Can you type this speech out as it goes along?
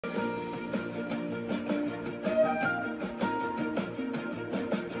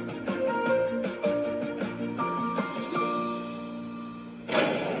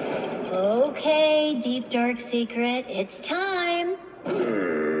okay, deep dark secret. It's time.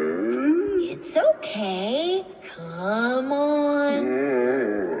 It's okay. Come on.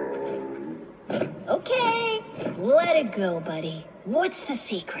 Okay, let it go, buddy. What's the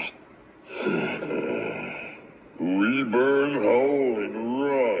secret? We burn hole in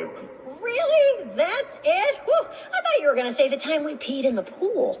rock. Really? That's it? Whew, I thought you were going to say the time we peed in the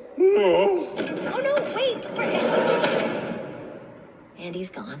pool. No. Oh, no, wait. And he's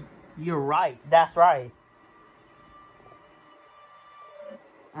gone. You're right. That's right.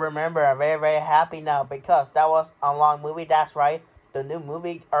 Remember, I'm very, very happy now because that was a long movie. That's right. The new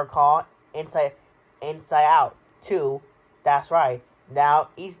movie are called Inside Out 2. That's right. Now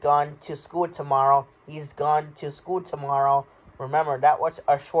he's gone to school tomorrow. He's gone to school tomorrow. Remember, that was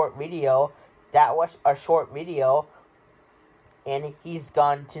a short video. And he's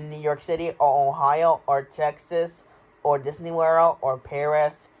gone to New York City or Ohio or Texas or Disney World or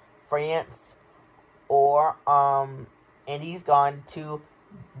Paris, France, or and he's gone to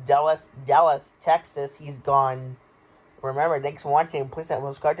Dallas, Texas. He's gone. Remember, thanks for watching. Please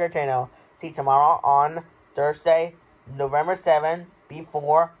subscribe to our channel. See you tomorrow on Thursday, November 7th,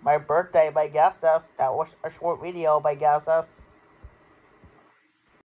 before my birthday by Guess Us. That was a short video by Guess Us.